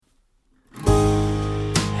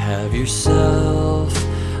Have yourself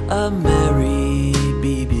a merry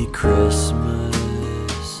BB Christmas.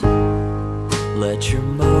 Let your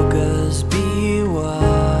mochas be white.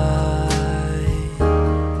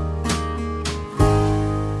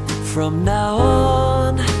 From now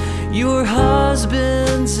on, your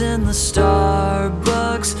husband's in the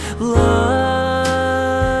Starbucks line.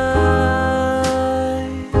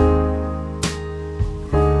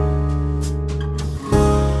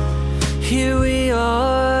 Here we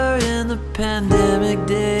are in the pandemic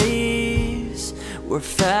days, where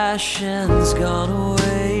fashion's gone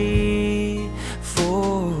away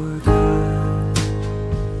for good.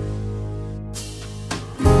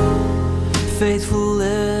 Faithful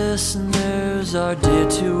listeners are dear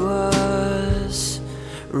to us.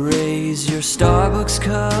 Raise your Starbucks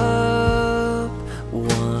cup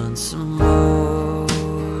once more.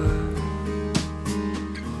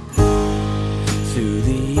 Through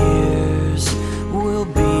the years, we'll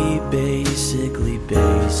be basically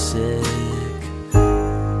basic,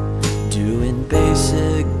 doing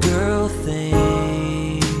basic girl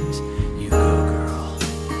things. You go, girl.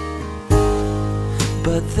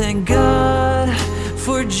 But thank God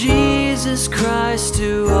for Jesus Christ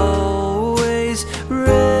to always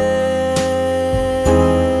reigns.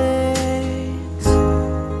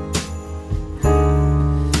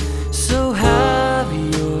 So have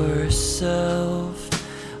yourself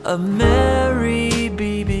a merry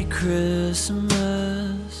BB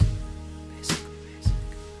Christmas. Basic.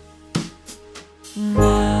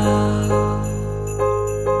 Now.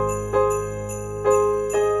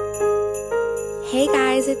 Hey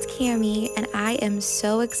guys, it's Cami, and I am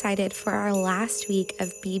so excited for our last week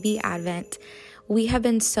of BB Advent. We have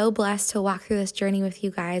been so blessed to walk through this journey with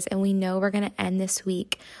you guys, and we know we're going to end this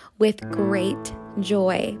week with great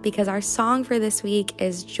joy, because our song for this week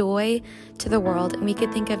is Joy to the World, and we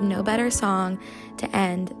could think of no better song to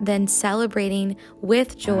end than celebrating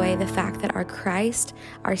with joy the fact that our Christ,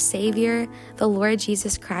 our Savior, the Lord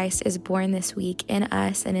Jesus Christ, is born this week in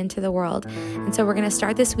us and into the world. And so we're going to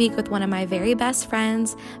start this week with one of my very best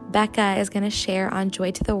friends. Becca is going to share on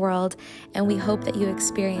Joy to the World, and we hope that you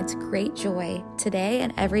experience great joy today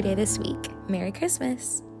and every day this week. Merry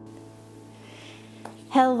Christmas.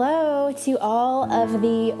 Hello to all of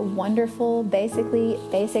the wonderful, Basically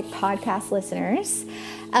Basic podcast listeners.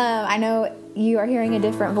 I know you are hearing a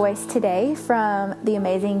different voice today from the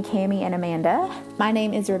amazing Cami and Amanda. My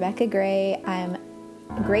name is Rebecca Gray. I'm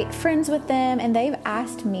great friends with them, and they've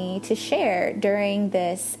asked me to share during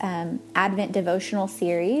this Advent devotional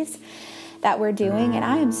series that we're doing, and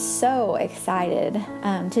I am so excited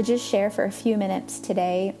to just share for a few minutes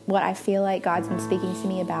today what I feel like God's been speaking to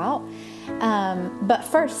me about. But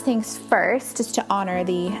first things first, just to honor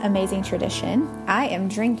the amazing tradition, I am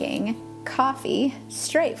drinking coffee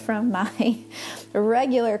straight from my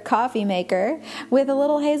regular coffee maker with a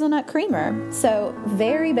little hazelnut creamer. So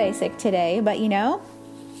very basic today, but you know,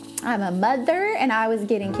 I'm a mother and I was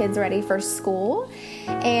getting kids ready for school,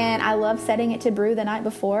 and I love setting it to brew the night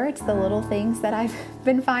before. It's the little things that I've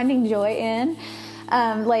been finding joy in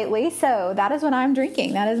lately. So that is what I'm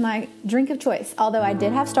drinking. That is my drink of choice. Although I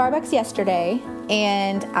did have Starbucks yesterday,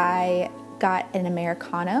 and I got an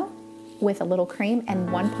Americano with a little cream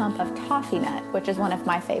and 1 pump of toffee nut, which is one of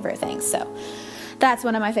my favorite things. So that's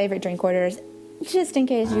one of my favorite drink orders, just in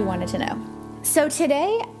case you wanted to know. So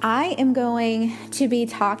today I am going to be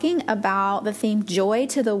talking about the theme Joy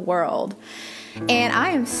to the World. And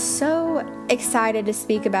I am so excited to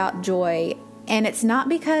speak about joy. And it's not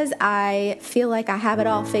because I feel like I have it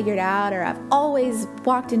all figured out, or I've always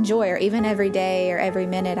walked in joy, or even every day or every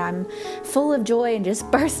minute I'm full of joy and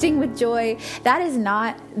just bursting with joy. That is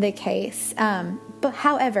not the case. But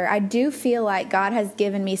however, I do feel like God has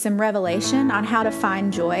given me some revelation on how to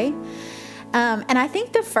find joy. And I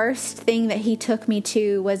think the first thing that he took me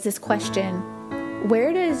to was this question: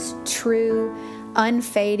 where does true,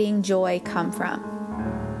 unfading joy come from?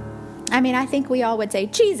 I mean, I think we all would say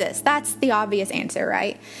Jesus. That's the obvious answer,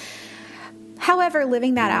 right? However,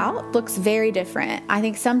 living that out looks very different. I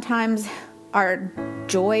think sometimes our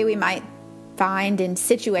joy we might find in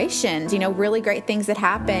situations, really great things that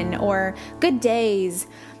happen, or good days,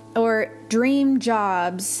 or dream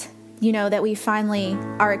jobs, that we finally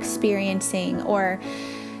are experiencing, or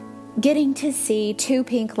getting to see 2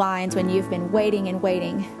 pink lines when you've been waiting and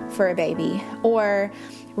waiting for a baby, or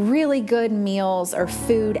really good meals or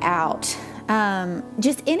food out.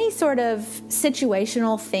 Just any sort of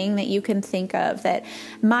situational thing that you can think of that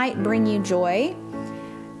might bring you joy.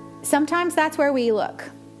 Sometimes that's where we look.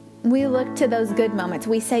 We look to those good moments.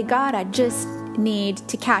 We say, God, I just need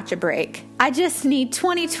to catch a break. I just need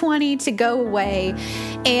 2020 to go away.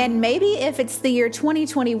 And maybe if it's the year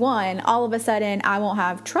 2021, all of a sudden I won't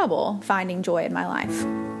have trouble finding joy in my life.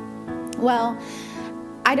 Well,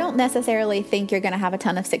 I don't necessarily think you're going to have a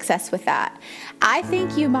ton of success with that. I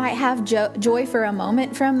think you might have joy for a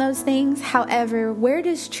moment from those things. However, where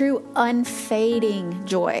does true unfading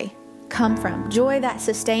joy come from? Joy that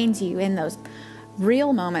sustains you in those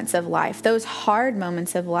real moments of life, those hard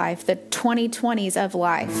moments of life, the 2020s of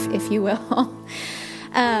life, if you will.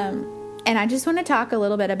 And I just want to talk a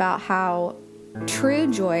little bit about how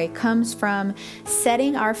true joy comes from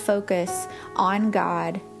setting our focus on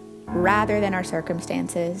God rather than our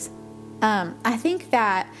circumstances. I think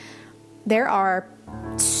that there are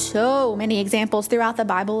so many examples throughout the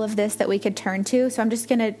Bible of this that we could turn to. So I'm just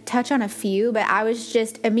going to touch on a few, but I was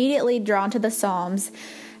just immediately drawn to the Psalms.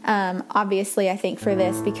 Obviously, I think for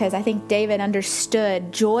this, because I think David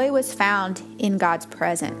understood joy was found in God's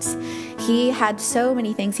presence. He had so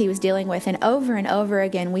many things he was dealing with, and over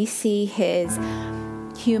again, we see his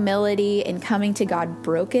humility in coming to God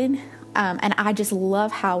broken. And I just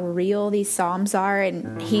love how real these Psalms are.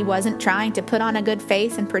 And he wasn't trying to put on a good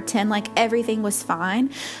face and pretend like everything was fine,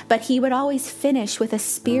 but he would always finish with a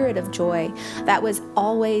spirit of joy that was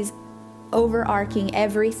always overarching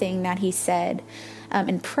everything that he said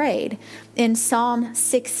and prayed. In Psalm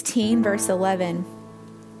 16, verse 11,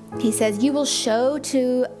 he says, "You will show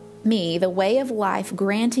to me the way of life,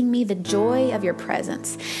 granting me the joy of your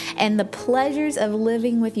presence and the pleasures of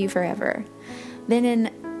living with you forever."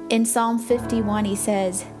 Then in Psalm 51, he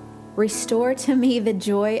says, "Restore to me the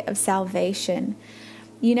joy of salvation."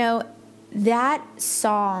 You know, that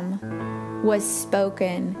psalm was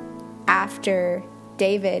spoken after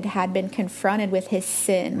David had been confronted with his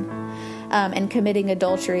sin and committing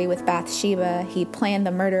adultery with Bathsheba. He planned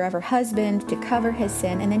the murder of her husband to cover his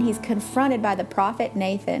sin, and then he's confronted by the prophet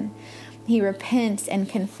Nathan. He repents and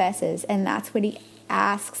confesses, and that's what he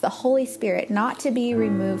asks the Holy Spirit not to be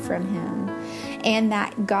removed from him, and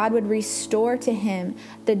that God would restore to him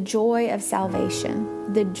the joy of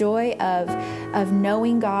salvation, the joy of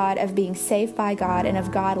knowing God, of being saved by God, and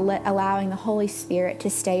of God allowing the Holy Spirit to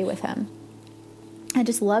stay with him. I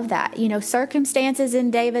just love that. You know, circumstances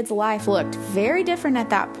in David's life looked very different at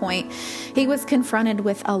that point. He was confronted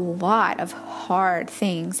with a lot of hard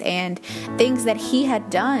things and things that he had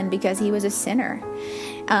done because he was a sinner.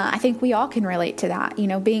 I think we all can relate to that. You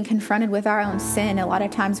know, being confronted with our own sin. A lot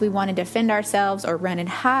of times we want to defend ourselves or run and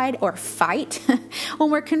hide or fight when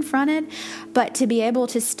we're confronted. But to be able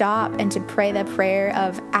to stop and to pray the prayer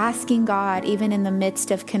of asking God, even in the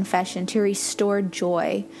midst of confession, to restore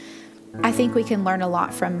joy, I think we can learn a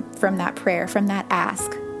lot from that prayer, from that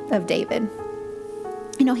ask of David.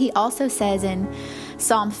 You know, he also says in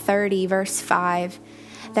Psalm 30, verse 5,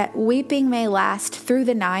 that weeping may last through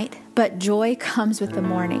the night, but joy comes with the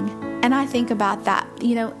morning. And I think about that,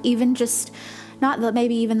 you know, even just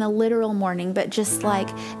maybe even the literal morning, but just like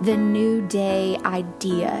the new day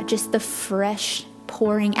idea, just the fresh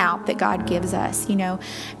pouring out that God gives us. You know,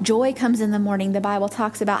 joy comes in the morning. The Bible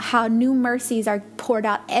talks about how new mercies are poured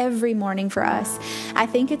out every morning for us. I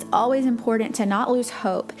think it's always important to not lose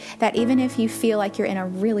hope that even if you feel like you're in a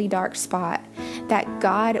really dark spot, that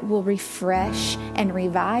God will refresh and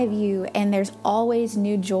revive you, and there's always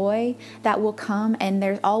new joy that will come, and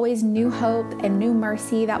there's always new hope and new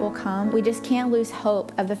mercy that will come. We just can't lose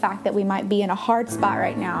hope of the fact that we might be in a hard spot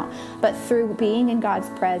right now, but through being in God's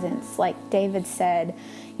presence, like David said,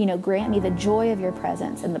 you know, grant me the joy of your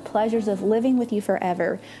presence and the pleasures of living with you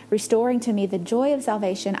forever, restoring to me the joy of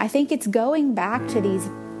salvation. I think it's going back to these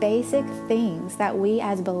basic things that we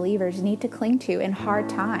as believers need to cling to in hard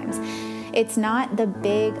times. It's not the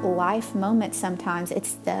big life moments sometimes.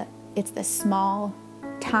 It's the small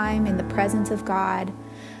time in the presence of God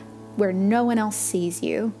where no one else sees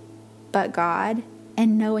you but God,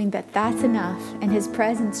 and knowing that that's enough, and his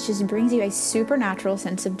presence just brings you a supernatural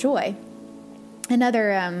sense of joy.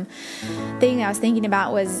 Another thing I was thinking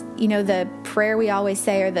about was, you know, the prayer we always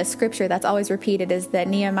say, or the scripture that's always repeated, is the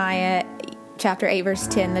Nehemiah chapter 8, verse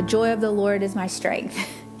 10, "The joy of the Lord is my strength."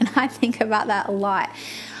 And I think about that a lot.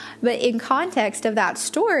 But in context of that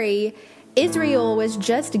story, Israel was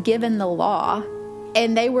just given the law,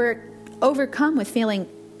 and they were overcome with feeling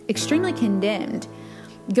extremely condemned,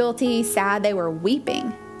 guilty, sad. They were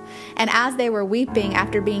weeping. And as they were weeping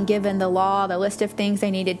after being given the law, the list of things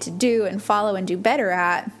they needed to do and follow and do better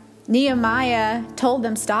at, Nehemiah told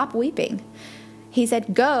them, stop weeping. He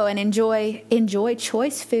said, go and enjoy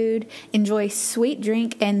choice food, enjoy sweet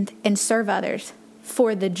drink, and serve others,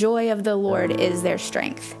 for the joy of the Lord is their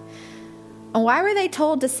strength. why were they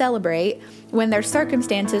told to celebrate when their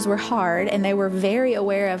circumstances were hard and they were very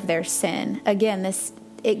aware of their sin? Again,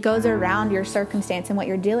 it goes around your circumstance and what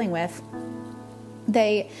you're dealing with.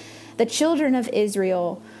 The children of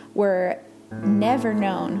Israel were never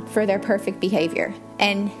known for their perfect behavior.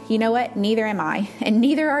 And you know what? Neither am I, and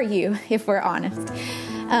neither are you, if we're honest.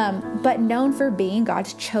 But known for being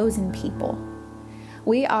God's chosen people.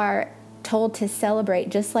 We are told to celebrate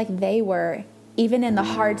just like they were, even in the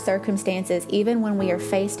hard circumstances, even when we are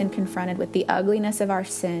faced and confronted with the ugliness of our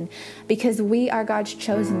sin, because we are God's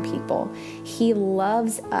chosen people. He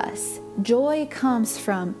loves us. Joy comes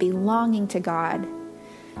from belonging to God.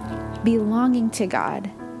 Belonging to God.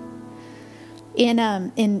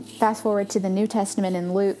 In fast forward to the New Testament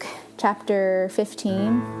in Luke chapter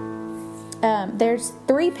 15, there's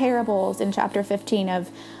 3 parables in chapter 15 of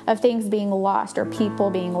things being lost or people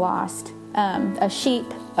being lost. A sheep,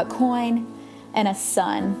 a coin, and a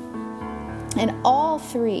son. And all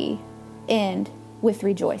 3 end with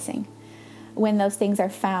rejoicing when those things are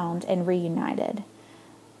found and reunited.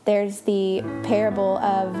 There's the parable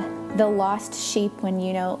of the lost sheep when,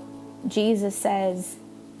 Jesus says,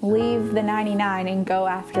 leave the 99 and go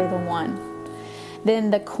after the one. Then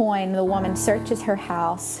the coin, the woman searches her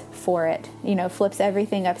house for it, flips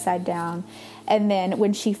everything upside down. And then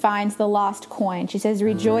when she finds the lost coin, she says,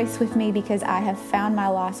 rejoice with me because I have found my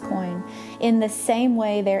lost coin. In the same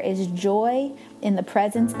way, there is joy in the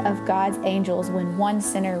presence of God's angels when one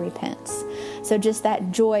sinner repents. So just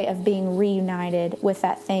that joy of being reunited with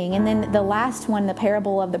that thing. And then the last one, the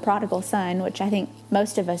parable of the prodigal son, which I think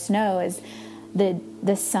most of us know, is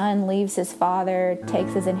the son leaves his father,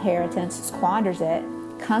 takes his inheritance, squanders it,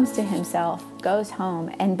 comes to himself, goes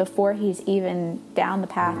home, and before he's even down the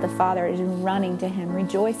path, the father is running to him,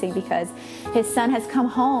 rejoicing because his son has come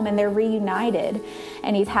home and they're reunited,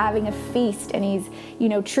 and he's having a feast, and he's,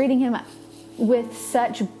 treating him with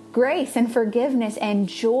such grace and forgiveness and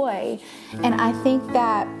joy. And I think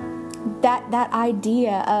that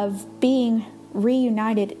idea of being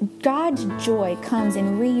reunited, God's joy comes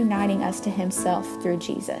in reuniting us to himself through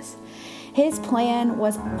Jesus. His plan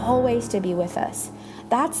was always to be with us.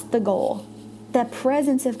 That's the goal. The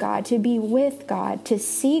presence of God, to be with God, to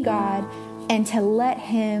see God, and to let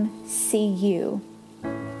him see you.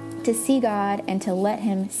 To see God and to let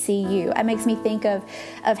him see you. It makes me think of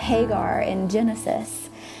Hagar in Genesis.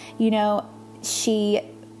 She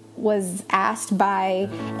was asked by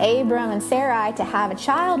Abram and Sarai to have a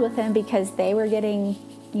child with him because they were getting,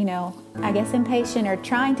 impatient or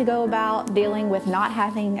trying to go about dealing with not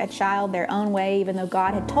having a child their own way, even though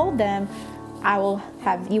God had told them,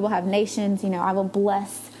 you will have nations, I will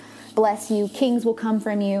bless you, kings will come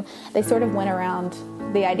from you. They sort of went around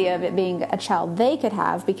the idea of it being a child they could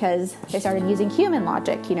have because they started using human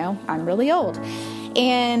logic, I'm really old.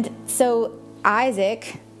 And so Abram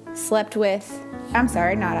slept with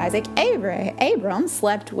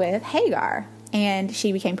Hagar, and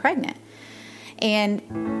she became pregnant. And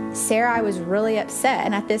Sarai was really upset,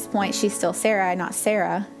 and at this point she's still Sarai, not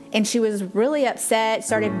Sarah. And she was really upset,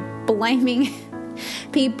 started blaming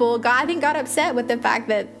people. I think got upset with the fact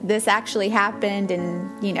that this actually happened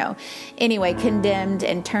and, anyway, condemned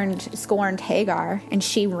and scorned Hagar. And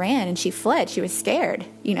she ran and she fled. She was scared,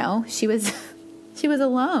 she was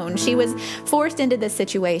alone. She was forced into this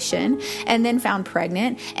situation and then found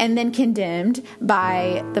pregnant and then condemned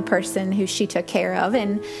by the person who she took care of.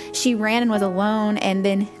 And she ran and was alone. And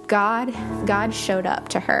then God showed up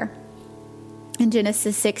to her. In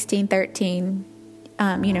Genesis 16:13,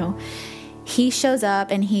 he shows up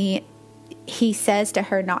and he says to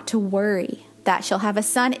her not to worry, that she'll have a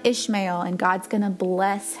son, Ishmael, and God's going to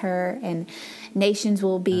bless her and nations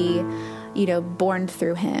will be, born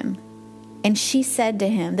through him. And she said to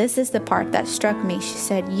him, this is the part that struck me. She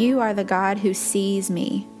said, you are the God who sees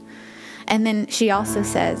me. And then she also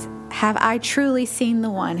says, have I truly seen the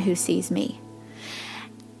one who sees me?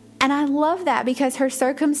 And I love that because her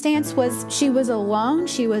circumstance was, she was alone,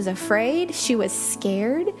 she was afraid, she was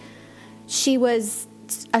scared, she was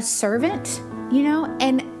a servant,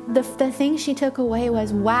 and the thing she took away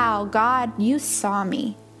was, wow, God, you saw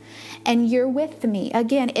me and you're with me.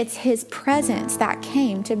 Again, it's his presence that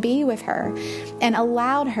came to be with her and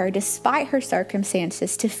allowed her, despite her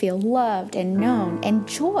circumstances, to feel loved and known and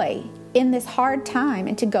joy in this hard time,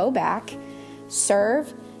 and to go back,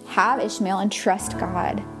 serve, have Ishmael, and trust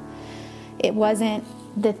God. It wasn't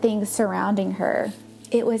the things surrounding her.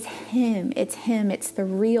 It was him. It's him. It's the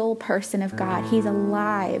real person of God. He's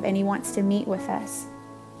alive and he wants to meet with us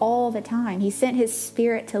all the time. He sent his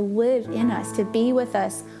spirit to live in us, to be with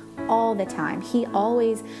us all the time. He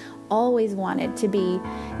always wanted to be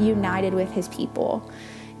united with his people.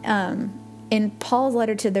 In Paul's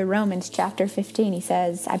letter to the Romans, chapter 15, he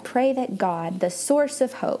says, I pray that God, the source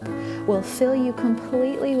of hope, will fill you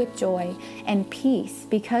completely with joy and peace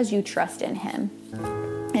because you trust in him.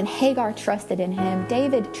 And Hagar trusted in him.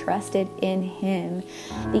 David trusted in him.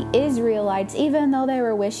 The Israelites, even though they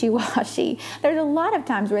were wishy-washy, there's a lot of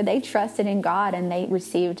times where they trusted in God and they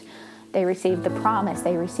received the promise.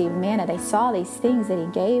 They received manna. They saw these things that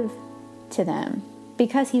he gave to them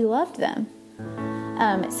because he loved them.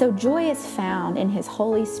 So joy is found in his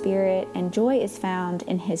Holy Spirit, and joy is found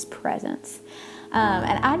in his presence.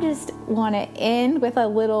 And I just want to end with a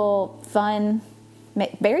little fun,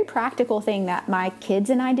 very practical thing that my kids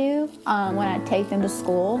and I do when I take them to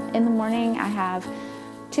school in the morning. I have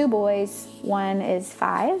 2 boys. One is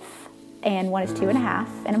 5 and one is 2.5,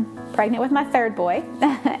 and I'm pregnant with my 3rd boy.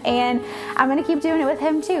 And I'm going to keep doing it with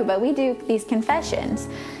him too. But we do these confessions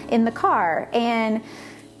in the car, and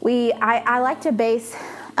I like to base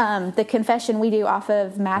the confession we do off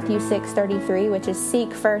of Matthew 6:33, which is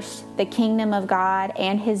seek first the kingdom of God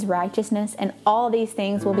and his righteousness, and all these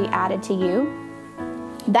things will be added to you.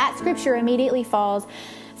 That scripture immediately follows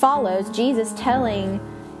Jesus telling,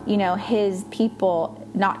 his people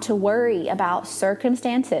not to worry about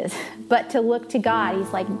circumstances, but to look to God.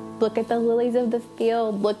 He's like, look at the lilies of the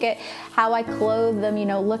field. Look at how I clothe them.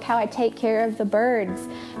 Look how I take care of the birds.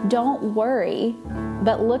 Don't worry,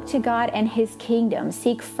 but look to God and his kingdom.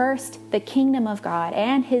 Seek first the kingdom of God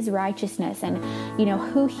and his righteousness and,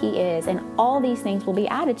 who he is. And all these things will be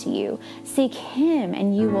added to you. Seek him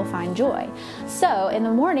and you will find joy. So in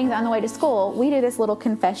the mornings on the way to school, we do this little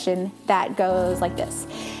confession that goes like this.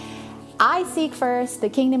 I seek first the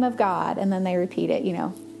kingdom of God, and then they repeat it,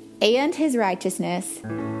 and his righteousness,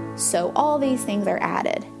 so all these things are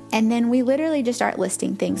added. And then we literally just start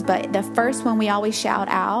listing things, but the first one we always shout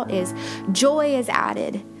out is joy is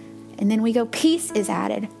added. And then we go, peace is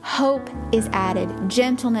added, hope is added,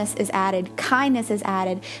 gentleness is added, kindness is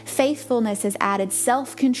added, faithfulness is added,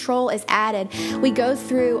 self-control is added. We go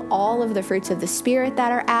through all of the fruits of the Spirit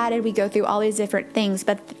that are added. We go through all these different things,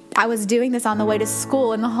 but I was doing this on the way to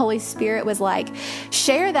school, and the Holy Spirit was like,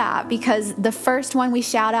 share that, because the first one we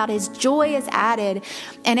shout out is joy is added.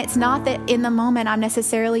 And it's not that in the moment I'm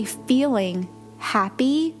necessarily feeling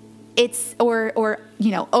happy. It's or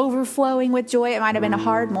overflowing with joy. It might have been a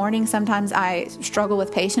hard morning. Sometimes I struggle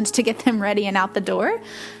with patience to get them ready and out the door.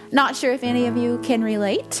 Not sure if any of you can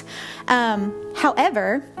relate.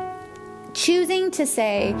 However, choosing to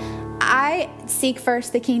say, I seek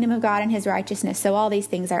first the kingdom of God and his righteousness, so all these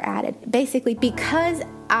things are added. Basically, because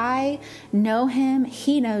I know him,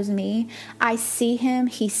 he knows me. I see him,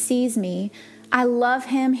 he sees me. I love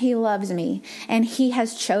him, he loves me. And he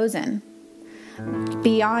has chosen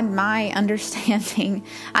beyond my understanding.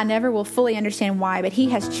 I never will fully understand why, but he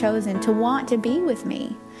has chosen to want to be with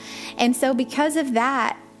me. And so because of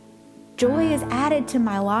that, joy is added to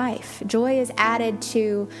my life. Joy is added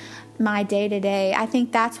to my day-to-day. I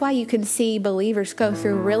think that's why you can see believers go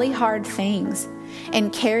through really hard things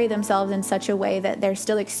and carry themselves in such a way that they're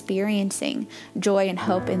still experiencing joy and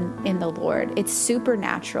hope in the Lord. It's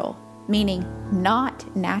supernatural, meaning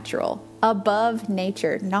not natural, above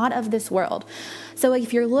nature, not of this world. So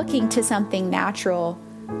if you're looking to something natural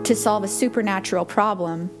to solve a supernatural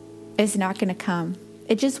problem, it's not going to come.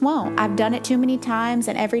 It just won't. I've done it too many times,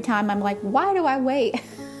 and every time I'm like, why do I wait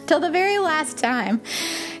till the very last time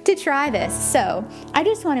to try this? So I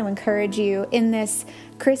just want to encourage you in this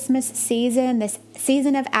Christmas season, this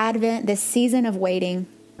season of Advent, this season of waiting,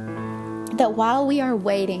 that while we are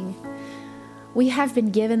waiting, we have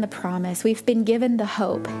been given the promise. We've been given the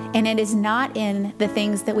hope. And it is not in the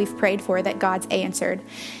things that we've prayed for that God's answered.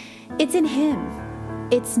 It's in him.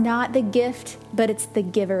 It's not the gift, but it's the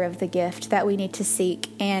giver of the gift that we need to seek.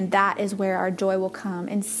 And that is where our joy will come.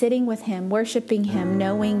 In sitting with him, worshiping him,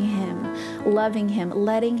 knowing him, loving him,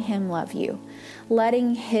 letting him love you,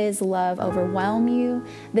 letting his love overwhelm you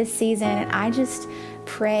this season. And I just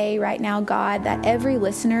pray right now, God, that every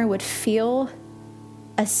listener would feel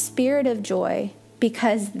a spirit of joy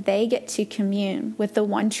because they get to commune with the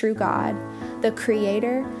one true God, the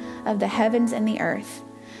creator of the heavens and the earth,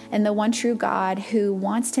 and the one true God who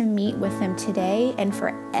wants to meet with them today and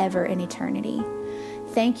forever in eternity.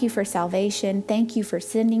 Thank you for salvation. Thank you for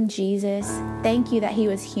sending Jesus. Thank you that he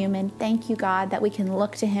was human. Thank you, God, that we can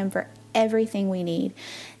look to him for everything we need.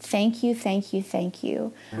 Thank you, thank you, thank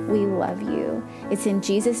you. We love you. It's in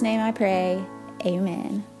Jesus' name I pray.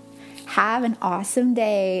 Amen. Have an awesome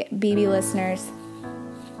day, BB listeners.